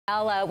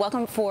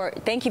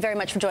Thank you very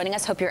much for joining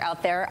us. Hope you're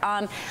out there.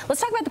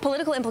 Let's talk about the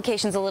political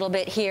implications a little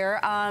bit here.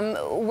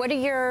 What are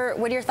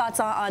your thoughts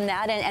on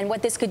that and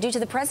what this could do to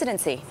the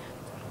presidency?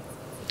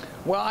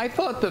 Well, I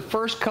thought the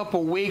first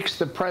couple weeks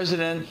the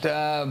president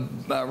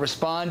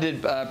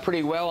responded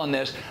pretty well on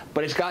this,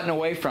 but it's gotten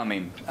away from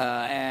him.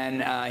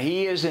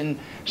 He is in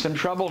some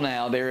trouble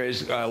now. There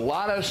is a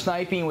lot of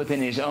sniping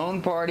within his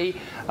own party.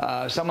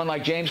 Someone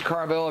like James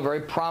Carville, a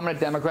very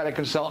prominent Democratic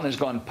consultant, has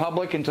gone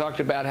public and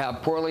talked about how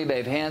poorly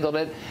they've handled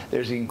it.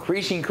 There's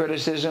increasing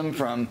criticism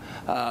from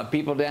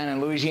people down in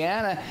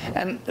Louisiana,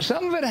 and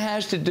some of it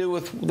has to do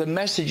with the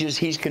messages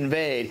he's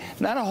conveyed.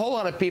 Not a whole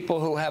lot of people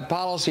who have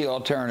policy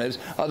alternatives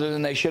other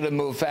than they should have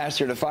moved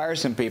faster to fire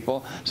some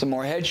people, some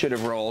more heads should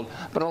have rolled.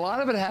 But a lot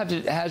of it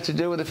has to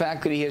do with the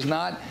fact that he has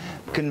not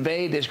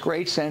conveyed this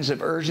great sense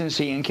of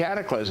urgency and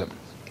cataclysm.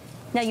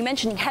 Now, you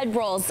mentioned head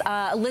rolls.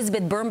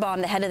 Elizabeth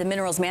Birnbaum, the head of the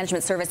Minerals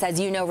Management Service, as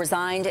you know,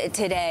 resigned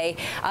today.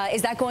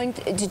 Is that going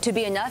to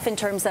be enough in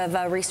terms of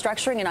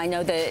restructuring? And I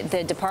know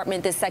the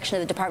department, this section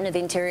of the Department of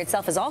the Interior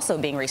itself is also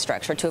being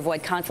restructured to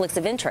avoid conflicts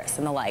of interest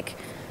and the like.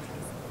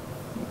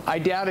 I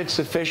doubt it's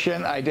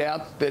sufficient. I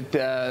doubt that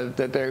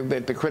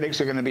the critics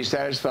are going to be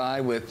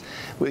satisfied with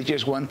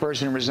just one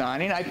person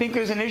resigning. I think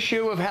there's an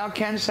issue of how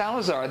Ken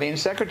Salazar, the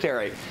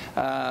Secretary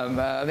of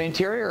the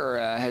Interior,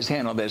 has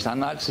handled this. I'm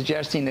not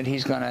suggesting that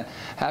he's going to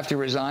have to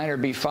resign or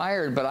be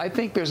fired, but I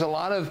think there's a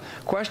lot of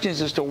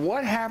questions as to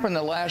what happened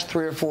the last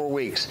 3 or 4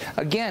 weeks.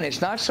 Again,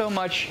 it's not so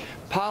much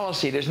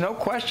policy. There's no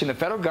question the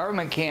federal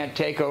government can't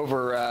take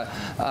over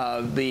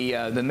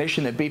the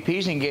mission that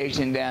BP's engaged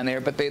in down there,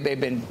 but they've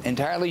been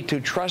entirely too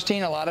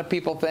trusting, a lot of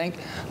people think,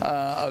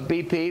 of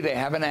BP. They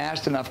haven't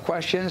asked enough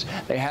questions.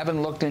 They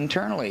haven't looked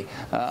internally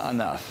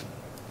enough.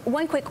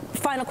 One quick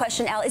final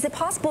question, Al. Is it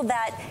possible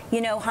that,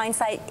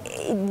 hindsight,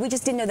 we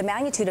just didn't know the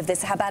magnitude of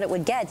this, how bad it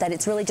would get, that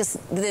it's really just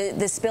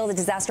the spill, the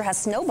disaster has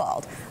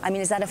snowballed? I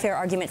mean, is that a fair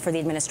argument for the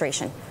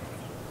administration?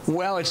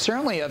 Well, it's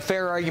certainly a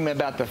fair argument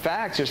about the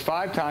facts. There's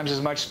 5 times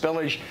as much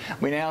spillage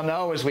we now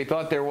know as we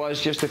thought there was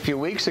just a few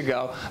weeks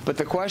ago. But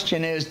the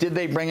question is, did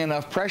they bring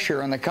enough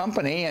pressure on the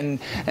company, and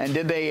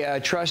did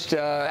they trust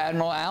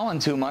Admiral Allen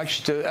too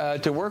much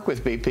to work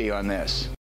with BP on this?